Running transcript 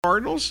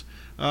Cardinals.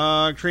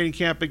 Training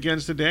camp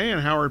begins today,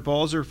 and Howard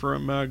Balzer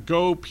from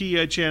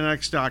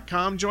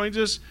GoPHNX.com joins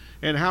us.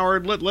 And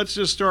Howard, let's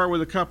just start with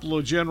a couple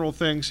of general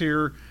things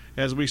here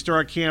as we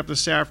start camp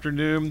this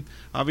afternoon.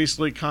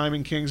 Obviously, Keim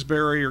and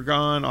Kingsbury are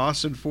gone.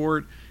 Austin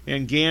Fort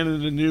and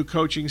Gannon, the new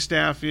coaching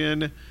staff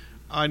in.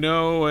 I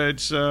know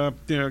it's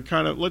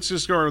let's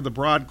just start with the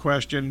broad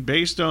question.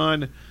 Based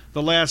on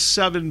the last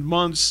 7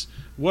 months,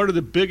 what are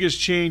the biggest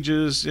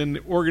changes in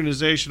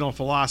organizational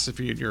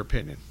philosophy, in your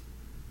opinion?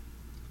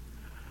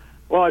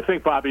 Well, I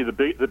think, Bobby, the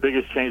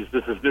biggest change is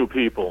this is new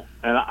people,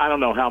 and I don't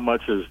know how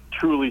much has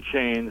truly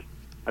changed.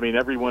 I mean,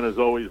 everyone is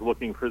always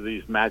looking for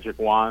these magic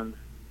wands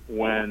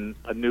when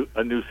a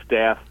new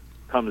staff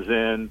comes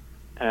in,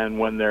 and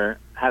when there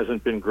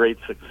hasn't been great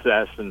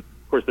success. And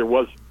of course, there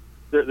was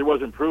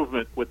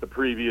improvement with the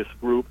previous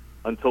group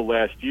until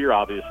last year,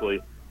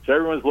 obviously. So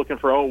everyone's looking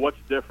for what's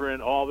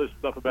different, all this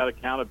stuff about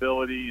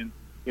accountability, and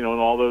and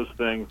all those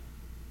things.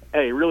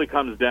 Hey, it really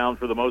comes down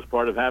for the most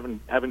part of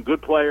having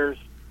good players.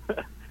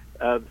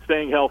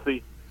 Staying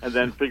healthy, and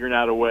then figuring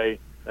out a way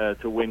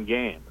to win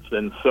games.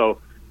 And so,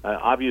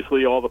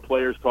 obviously, all the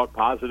players talk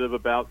positive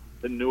about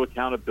the new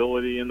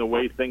accountability and the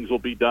way things will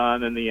be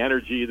done and the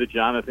energy that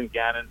Jonathan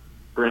Gannon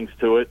brings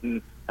to it.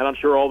 And I'm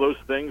sure all those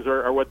things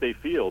are what they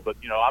feel. But,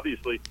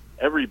 obviously,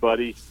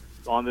 everybody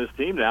on this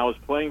team now is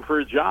playing for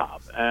a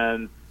job.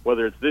 And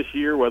whether it's this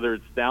year, whether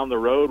it's down the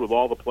road with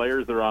all the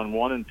players that are on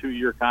 1- and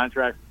 2-year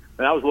contracts.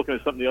 And I was looking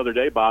at something the other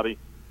day, Bobby,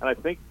 and I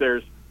think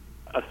there's,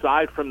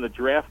 aside from the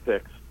draft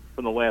picks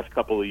from the last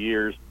couple of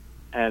years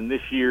and this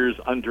year's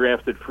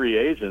undrafted free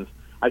agents,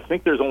 I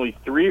think there's only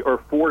 3 or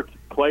 4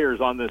 players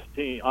on this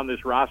team, on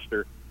this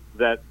roster,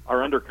 that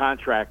are under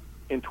contract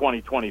in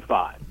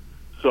 2025.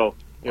 So,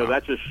 Wow.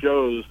 That just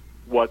shows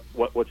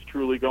what's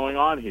truly going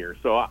on here.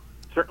 So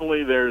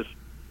certainly there's,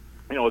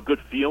 a good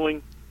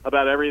feeling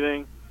about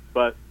everything,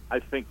 but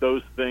I think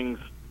those things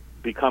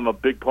become a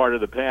big part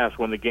of the past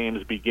when the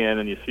games begin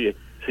and you see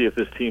if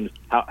this team's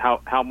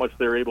how much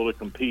they're able to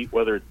compete,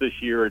 whether it's this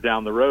year or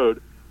down the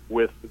road,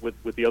 with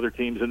the other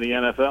teams in the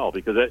NFL,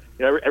 because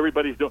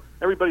everybody's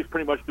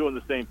pretty much doing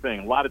the same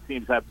thing. A lot of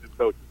teams have new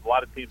coaches. A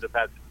lot of teams have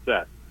had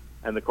success,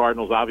 and the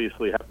Cardinals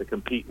obviously have to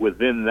compete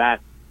within that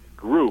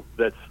group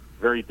that's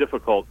very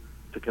difficult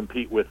to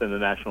compete with in the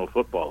National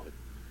Football League.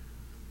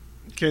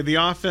 Okay, the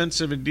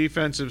offensive and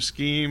defensive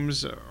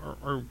schemes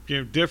are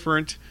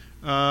different.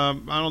 I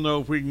don't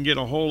know if we can get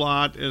a whole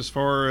lot as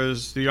far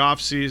as the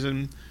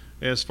offseason,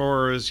 as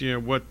far as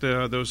what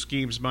those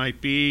schemes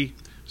might be.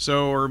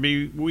 So,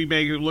 we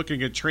may be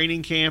looking at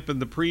training camp in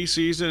the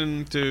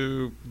preseason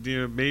to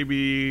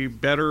maybe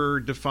better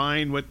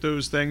define what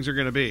those things are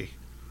going to be.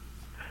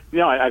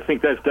 I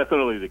think that's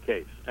definitely the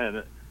case,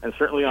 and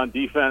certainly on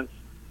defense,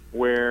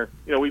 where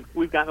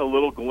we've gotten a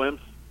little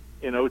glimpse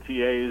in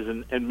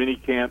OTAs and mini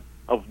camp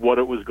of what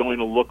it was going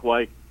to look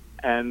like,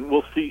 and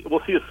we'll see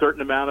a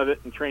certain amount of it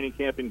in training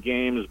camp and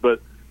games,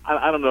 but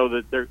I don't know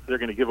that they're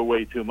going to give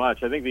away too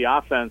much. I think the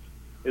offense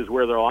is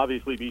where there'll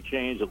obviously be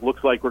change. It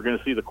looks like we're going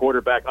to see the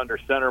quarterback under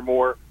center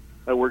more.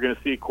 We're going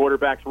to see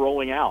quarterbacks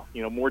rolling out,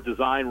 more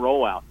design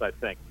rollouts, I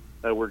think,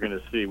 we're going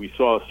to see. We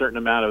saw a certain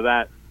amount of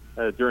that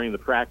during the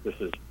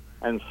practices.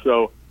 And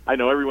so I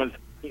know everyone's,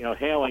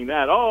 hailing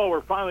that. Oh, we're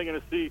finally going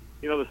to see,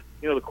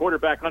 the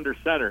quarterback under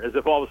center, as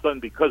if all of a sudden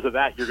because of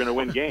that you're going to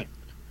win games.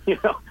 There's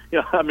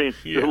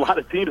a lot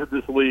of teams in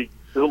this league.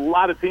 There's a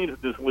lot of teams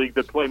in this league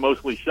that play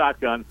mostly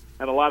shotgun,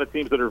 and a lot of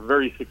teams that are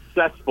very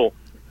successful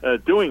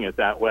doing it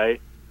that way.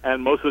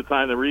 And most of the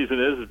time, the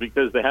reason is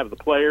because they have the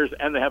players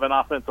and they have an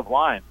offensive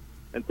line.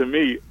 And to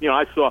me,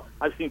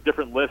 I've seen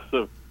different lists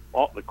of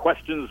all the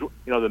questions,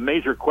 the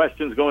major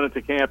questions going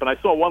into camp. And I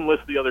saw one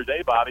list the other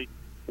day, Bobby,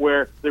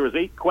 where there was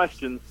 8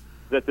 questions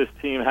that this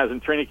team has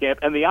in training camp,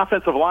 and the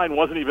offensive line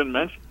wasn't even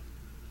mentioned.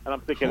 And I'm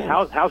thinking,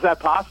 how's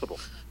that possible?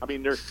 I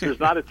mean, there's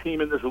not a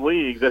team in this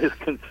league that is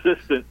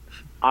consistent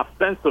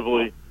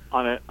offensively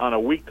on a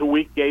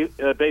week-to-week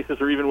basis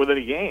or even within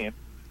a game,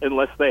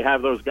 unless they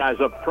have those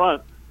guys up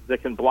front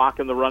that can block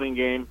in the running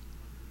game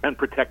and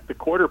protect the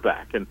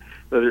quarterback. And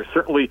there's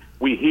certainly,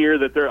 we hear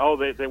that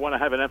they want to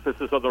have an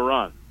emphasis on the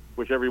run,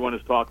 which everyone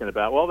is talking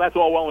about. Well, that's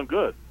all well and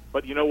good.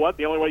 But you know what?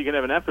 The only way you can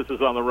have an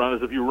emphasis on the run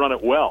is if you run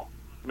it well.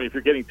 I mean, if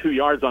you're getting 2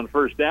 yards on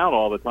first down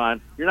all the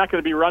time, you're not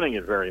going to be running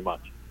it very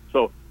much.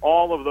 So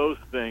all of those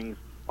things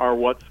are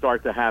what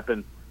start to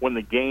happen when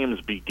the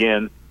games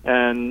begin.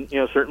 And,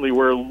 certainly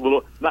we're a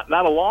little, not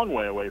a long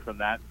way away from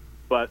that,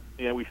 but,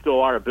 we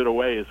still are a bit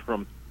away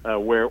from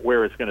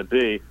where it's going to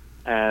be.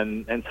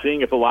 And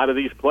seeing if a lot of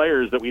these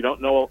players that we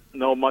don't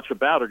know much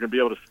about are going to be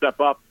able to step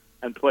up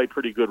and play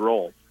pretty good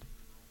roles.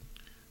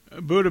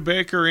 Budda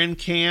Baker in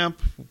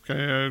camp.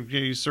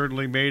 He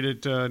certainly made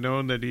it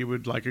known that he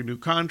would like a new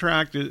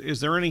contract.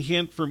 Is there any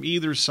hint from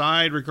either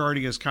side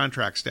regarding his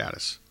contract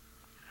status?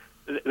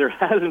 There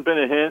hasn't been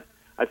a hint.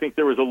 I think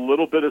there was a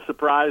little bit of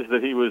surprise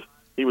that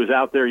he was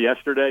out there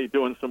yesterday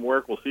doing some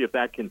work. We'll see if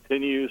that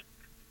continues.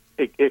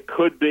 It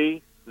could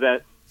be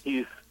that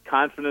he's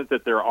confident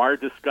that there are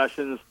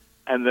discussions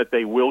and that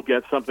they will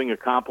get something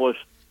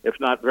accomplished, if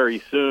not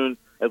very soon.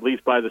 at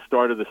least by the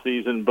start of the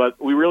season. But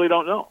we really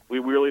don't know. We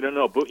really don't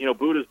know.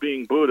 Buddha's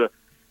being Buddha,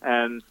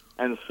 and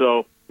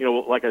so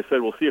like I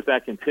said, we'll see if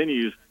that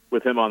continues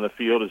with him on the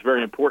field. It's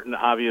very important,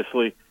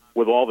 obviously,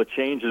 with all the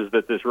changes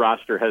that this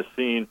roster has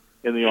seen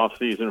in the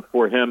offseason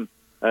for him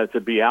to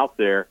be out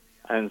there.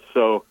 And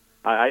so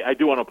I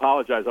do want to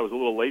apologize. I was a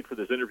little late for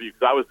this interview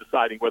because I was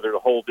deciding whether to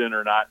hold in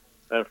or not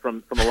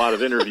from a lot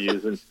of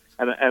interviews, and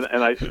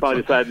I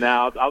finally decided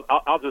now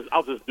I'll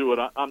just do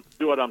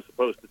what I'm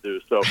supposed to do.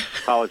 So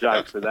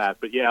apologize for that.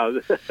 But yeah,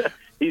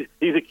 he's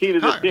a key to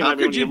this team. How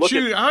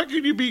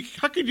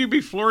could you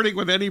be flirting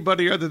with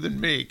anybody other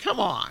than me? Come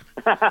on.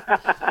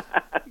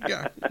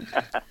 Yeah.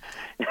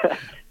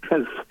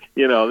 That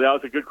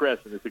was a good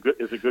question.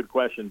 It's a good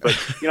question. But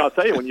I'll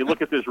tell you, when you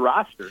look at this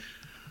roster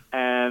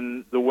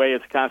and the way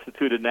it's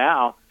constituted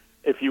now,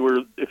 if you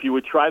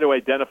would try to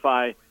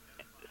identify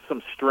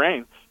some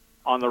strengths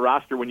on the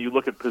roster when you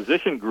look at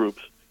position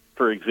groups,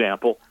 for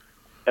example,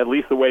 at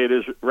least the way it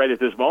is right at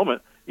this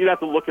moment, you'd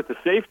have to look at the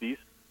safeties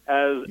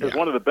as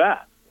one of the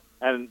best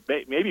and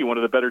maybe one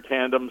of the better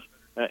tandems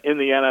in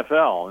the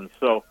NFL.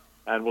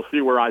 And we'll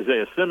see where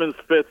Isaiah Simmons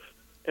fits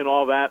in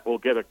all that. We'll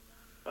get a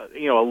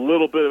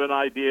little bit of an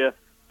idea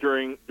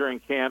during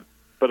camp.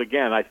 But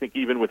again, I think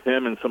even with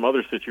him and some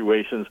other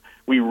situations,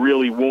 we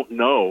really won't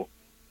know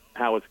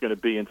how it's going to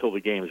be until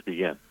the games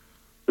begin.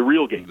 The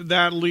real game.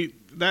 That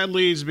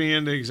leads me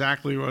into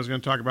exactly what I was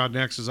going to talk about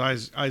next is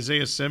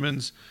Isaiah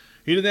Simmons.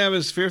 He didn't have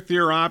his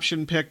fifth-year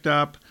option picked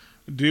up.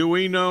 Do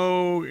we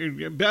know,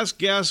 best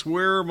guess,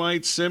 where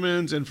might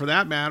Simmons, and for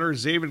that matter,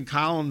 Zaven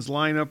Collins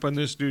line up on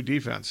this new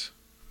defense?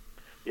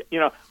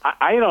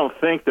 I don't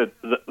think that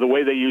the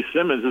way they use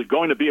Simmons is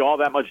going to be all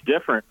that much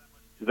different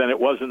than it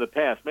was in the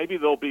past. Maybe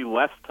there'll be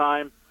less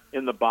time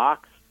in the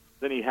box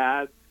than he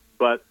had,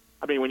 but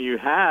I mean, he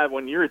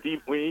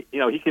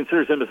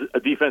considers him as a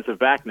defensive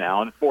back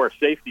now, and more a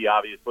safety,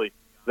 obviously,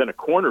 than a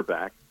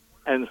cornerback.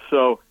 And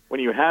so when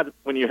you have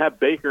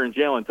Baker and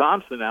Jalen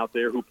Thompson out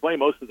there who play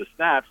most of the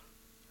snaps,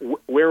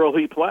 where will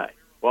he play?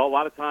 Well, a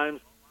lot of times,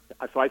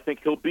 so I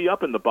think he'll be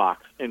up in the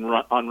box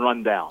on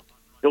rundown.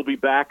 He'll be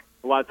back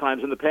a lot of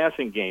times in the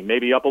passing game,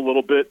 maybe up a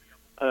little bit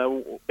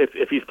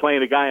if he's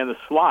playing a guy in the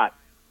slot,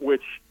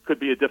 which could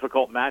be a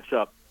difficult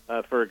matchup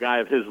for a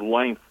guy of his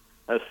length,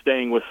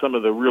 staying with some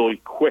of the really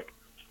quick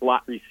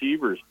slot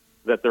receivers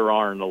that there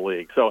are in the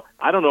league. So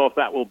I don't know if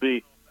that will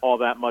be all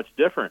that much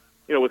different.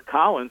 With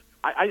Collins,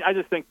 I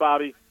just think,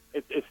 Bobby,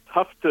 it's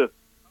tough to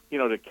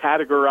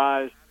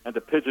categorize and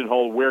to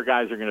pigeonhole where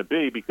guys are going to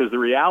be, because the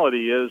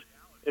reality is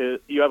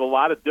you have a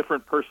lot of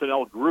different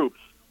personnel groups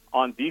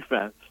on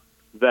defense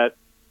that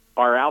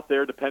are out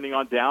there depending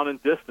on down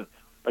and distance,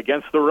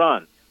 against the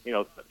run,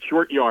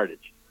 short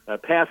yardage,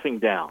 passing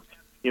downs,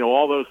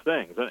 all those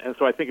things. And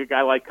so I think a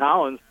guy like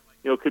Collins,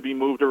 could be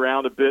moved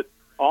around a bit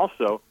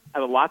also.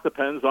 And a lot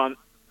depends on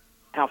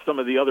how some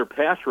of the other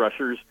pass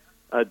rushers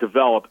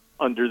develop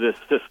under this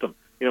system.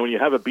 When you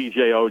have a B.J.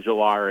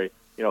 Ojolari,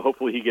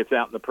 hopefully he gets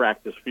out in the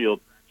practice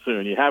field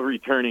soon. You have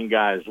returning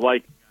guys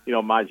like,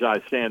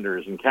 Myjai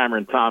Sanders and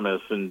Cameron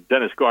Thomas and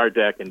Dennis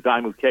Gardeck and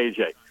Daimu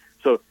KJ.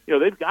 So,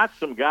 they've got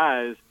some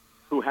guys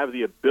who have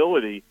the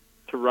ability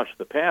to rush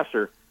the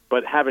passer,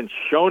 but haven't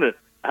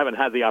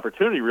had the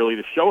opportunity really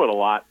to show it a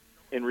lot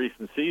in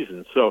recent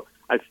seasons. So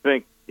I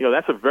think,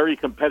 that's a very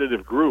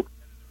competitive group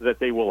that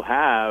they will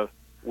have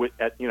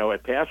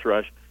at pass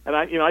rush. And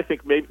I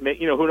think maybe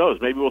who knows,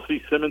 maybe we'll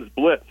see Simmons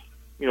blitz,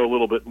 a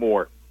little bit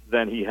more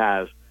than he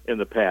has in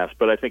the past.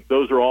 But I think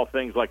those are all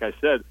things, like I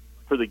said,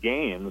 for the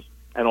games,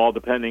 and all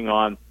depending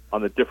on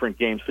the different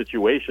game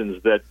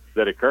situations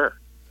that occur.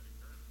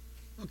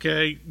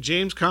 Okay,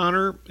 James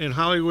Conner and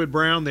Hollywood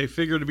Brown, they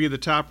figure to be the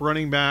top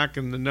running back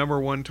and the number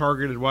one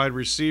targeted wide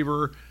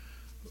receiver.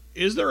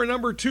 Is there a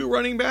number two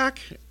running back?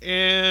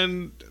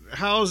 And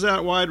how's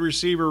that wide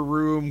receiver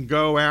room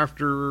go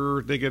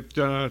after they get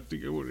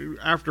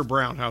after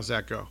Brown? How's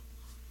that go?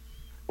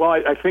 Well,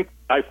 I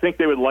think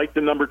they would like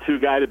the number two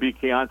guy to be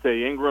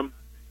Keontae Ingram.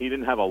 He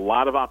didn't have a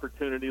lot of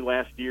opportunity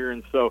last year,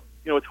 and so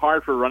it's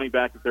hard for a running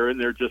back if they're in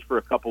there just for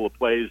a couple of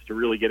plays to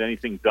really get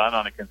anything done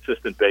on a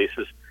consistent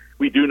basis.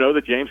 We do know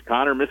that James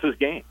Conner misses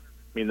games.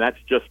 I mean, that's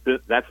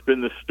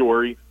been the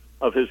story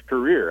of his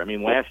career. I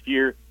mean, last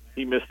year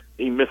he missed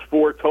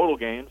 4 total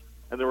games,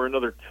 and there were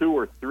another 2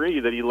 or 3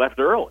 that he left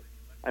early.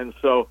 And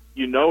so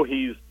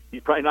he's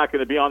probably not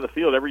going to be on the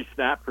field every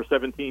snap for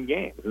 17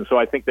 games. And so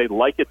I think they'd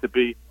like it to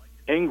be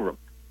Ingram.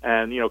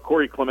 And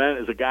Corey Clement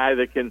is a guy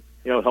that can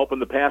help in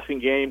the passing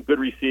game, good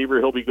receiver.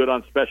 He'll be good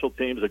on special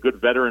teams, a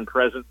good veteran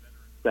presence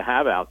to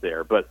have out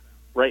there. But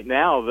right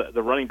now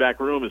the running back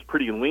room is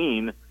pretty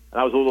lean. And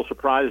I was a little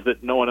surprised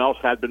that no one else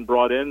had been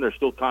brought in. There's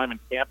still time in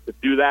camp to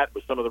do that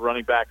with some of the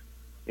running backs,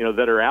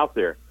 that are out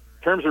there.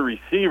 In terms of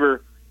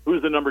receiver,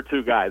 who's the number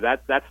 2 guy?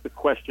 That's the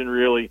question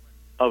really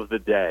of the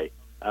day.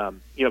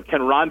 Can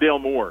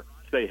Rondale Moore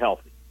stay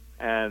healthy?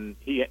 And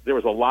there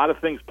was a lot of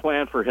things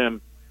planned for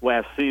him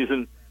last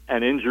season,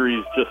 and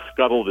injuries just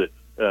scuttled it,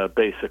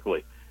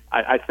 basically.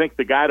 I think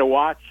the guy to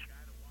watch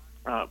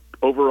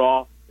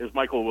overall is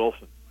Michael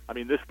Wilson. I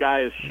mean, this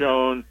guy has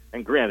shown,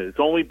 and granted, it's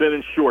only been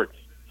in shorts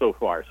so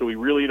far, so we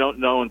really don't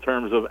know in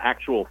terms of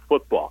actual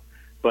football.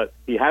 But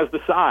he has the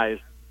size,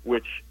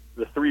 which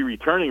the three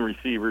returning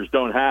receivers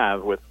don't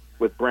have with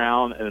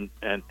Brown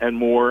and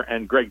Moore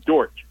and Greg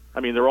Dortch. I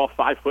mean, they're all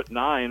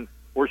 5'9"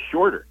 or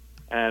shorter.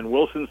 And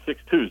Wilson's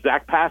 6'2".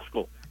 Zach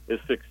Pascal is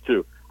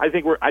 6'2". I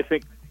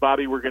think,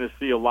 Bobby, we're going to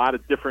see a lot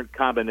of different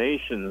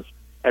combinations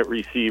at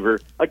receiver,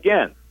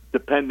 again,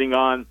 depending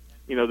on,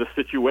 the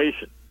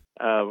situation.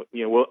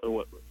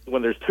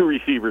 When there's two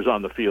receivers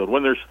on the field,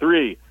 when there's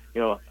three,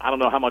 I don't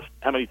know how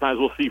many times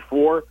we'll see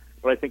four,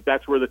 but I think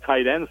that's where the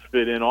tight ends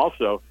fit in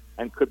also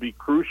and could be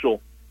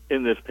crucial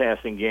in this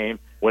passing game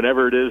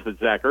whenever it is that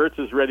Zach Ertz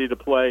is ready to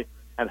play,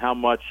 and how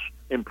much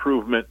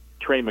improvement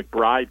Trey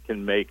McBride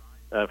can make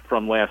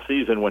from last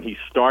season when he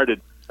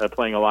started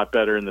playing a lot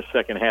better in the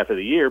second half of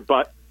the year.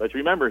 But let's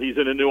remember, he's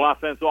in a new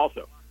offense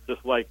also,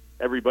 just like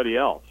everybody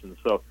else, and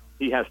so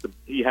he has to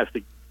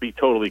be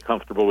totally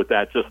comfortable with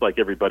that, just like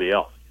everybody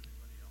else.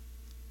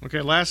 Okay,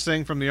 last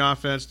thing from the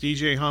offense,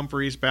 DJ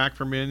Humphries back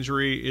from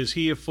injury. Is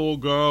he a full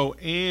go?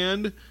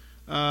 And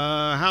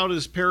how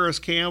does Paris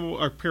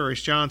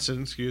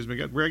Johnson,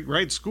 got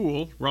right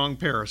school, wrong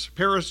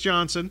Paris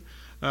Johnson,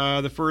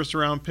 the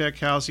first-round pick,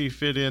 how's he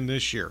fit in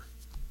this year?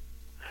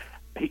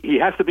 He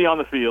has to be on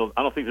the field.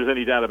 I don't think there's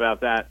any doubt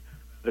about that.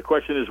 The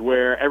question is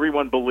where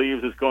everyone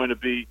believes is going to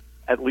be,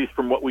 at least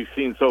from what we've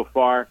seen so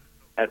far,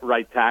 at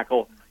right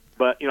tackle.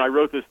 But, I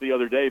wrote this the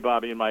other day,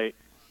 Bobby, in my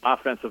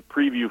offensive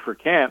preview for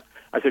camp.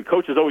 I said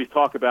coaches always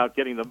talk about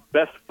getting the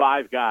best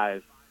five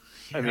guys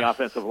in the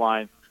offensive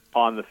line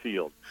on the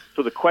field.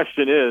 So the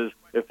question is,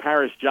 if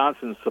Paris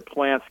Johnson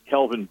supplants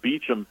Kelvin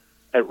Beachum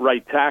at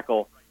right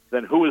tackle,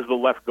 then who is the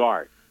left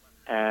guard?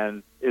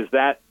 And is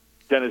that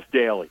Dennis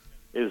Daly?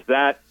 Is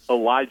that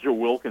Elijah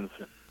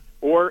Wilkinson?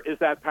 Or is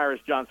that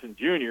Paris Johnson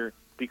Jr.,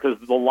 because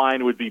the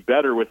line would be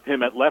better with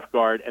him at left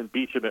guard and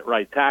Beachum at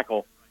right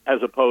tackle,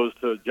 as opposed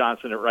to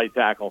Johnson at right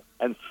tackle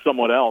and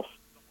someone else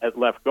at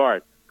left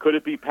guard? Could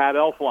it be Pat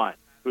Elflein,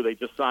 who they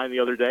just signed the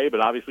other day, but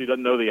obviously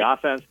doesn't know the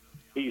offense?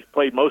 He's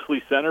played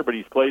mostly center, but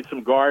he's played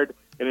some guard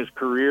in his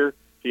career.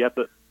 So you have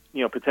to,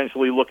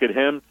 potentially look at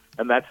him,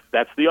 and that's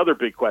the other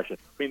big question.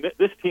 I mean,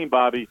 this team,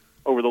 Bobby,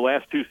 over the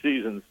last two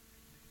seasons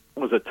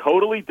was a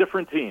totally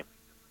different team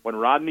when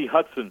Rodney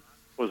Hudson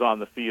was on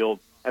the field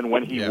and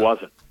when he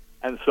wasn't.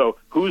 And so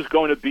who's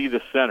going to be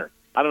the center?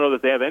 I don't know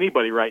that they have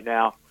anybody right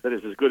now that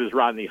is as good as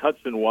Rodney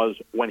Hudson was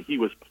when he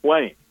was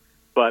playing,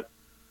 but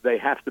they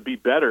have to be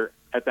better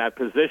at that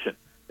position.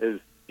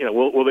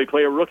 Will they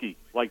play a rookie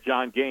like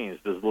John Gaines?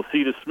 Does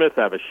Lacita Smith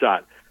have a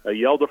shot?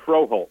 Yelda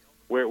Froholt,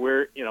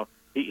 where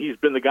he's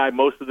been the guy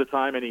most of the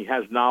time, and he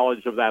has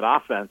knowledge of that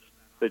offense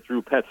that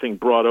Drew Petzing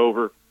brought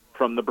over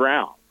from the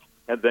Browns.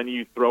 And then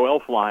you throw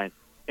Elflein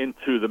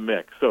into the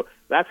mix. So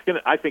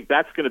I think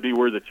that's gonna be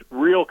where the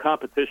real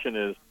competition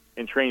is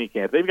in training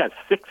camp. They've got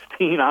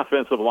 16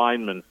 offensive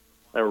linemen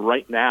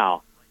right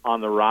now on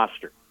the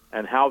roster,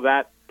 and how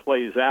that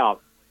plays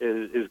out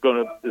is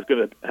going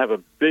to have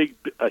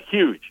a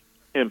huge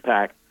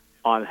impact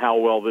on how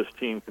well this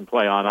team can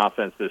play on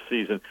offense this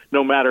season,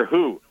 no matter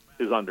who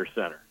is under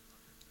center.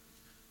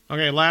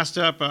 Okay, last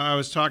up, I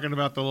was talking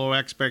about the low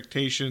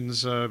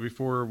expectations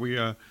before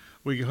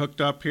we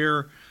hooked up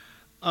here.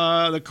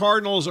 The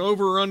Cardinals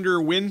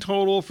over/under win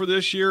total for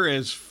this year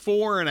is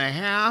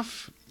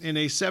 4.5 in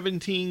a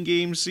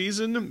 17-game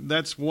season.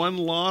 That's one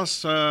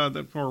loss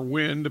or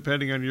win,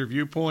 depending on your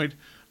viewpoint,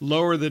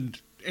 lower than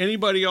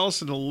anybody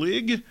else in the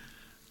league.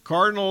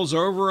 Cardinals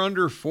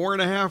over/under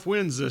 4.5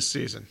 wins this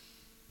season.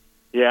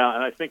 Yeah,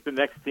 and I think the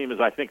next team is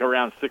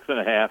around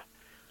 6.5.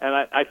 And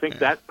I think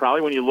that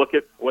probably when you look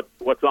at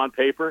what's on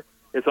paper,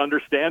 it's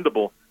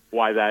understandable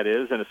why that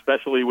is, and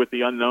especially with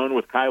the unknown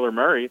with Kyler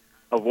Murray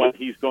of when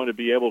he's going to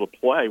be able to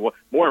play.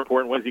 More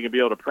important, when is he going to be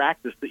able to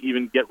practice to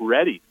even get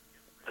ready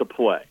to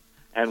play?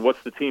 And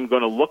what's the team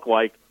going to look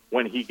like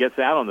when he gets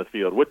out on the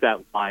field with that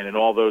line and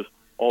all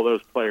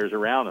those players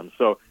around him?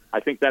 So I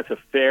think that's a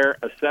fair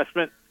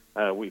assessment.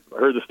 We've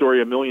heard the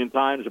story a million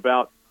times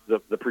about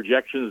the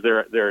projections.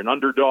 They're an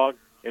underdog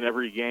in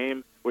every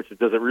game, which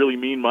does it really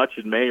mean much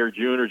in May or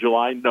June or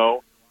July?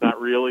 No, not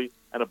really.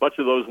 And a bunch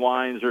of those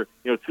lines are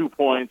 2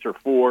 points or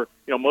 4.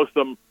 Most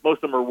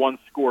of them are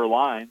one-score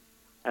lines.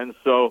 And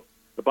so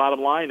the bottom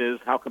line is,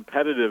 how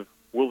competitive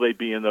will they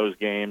be in those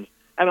games?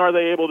 And are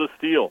they able to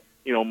steal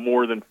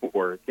more than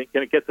 4?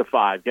 Can it get to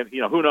 5?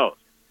 Who knows?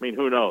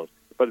 Who knows?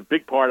 But a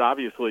big part,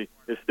 obviously,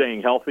 is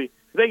staying healthy.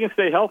 If they can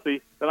stay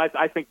healthy, then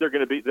I think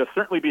they'll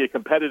certainly be a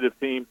competitive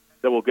team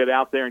that will get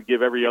out there and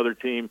give every other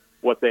team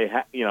what they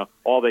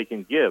all they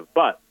can give.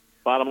 But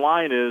bottom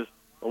line is,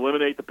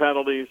 eliminate the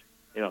penalties.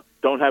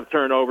 Don't have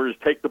turnovers.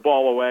 Take the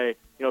ball away.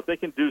 If they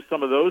can do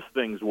some of those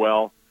things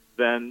well,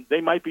 then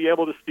they might be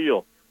able to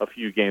steal a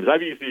few games.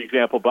 I've used the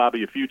example,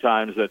 Bobby, a few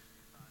times that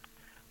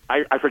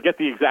I forget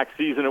the exact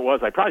season it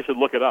was. I probably should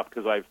look it up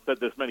because I've said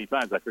this many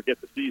times. I forget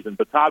the season.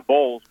 But Todd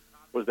Bowles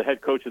was the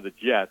head coach of the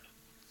Jets,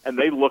 and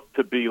they looked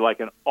to be like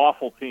an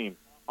awful team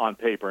on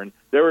paper. And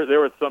there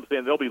were some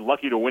saying they'll be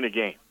lucky to win a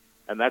game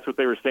And that's what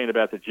they were saying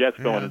about the Jets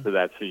going into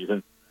that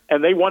season.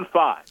 And they won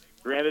 5.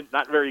 Granted,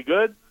 not very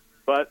good,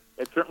 but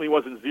it certainly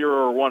wasn't 0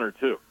 or 1 or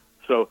 2.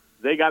 So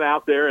they got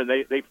out there and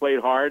they played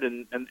hard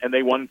and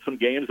they won some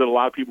games that a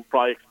lot of people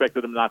probably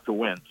expected them not to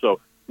win.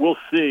 So we'll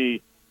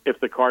see if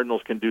the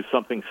Cardinals can do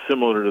something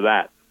similar to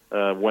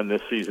that when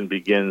this season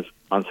begins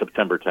on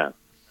September 10th.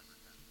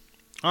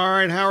 All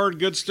right, Howard,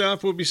 good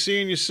stuff. We'll be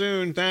seeing you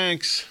soon.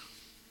 Thanks.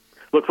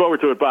 Look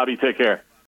forward to it, Bobby. Take care.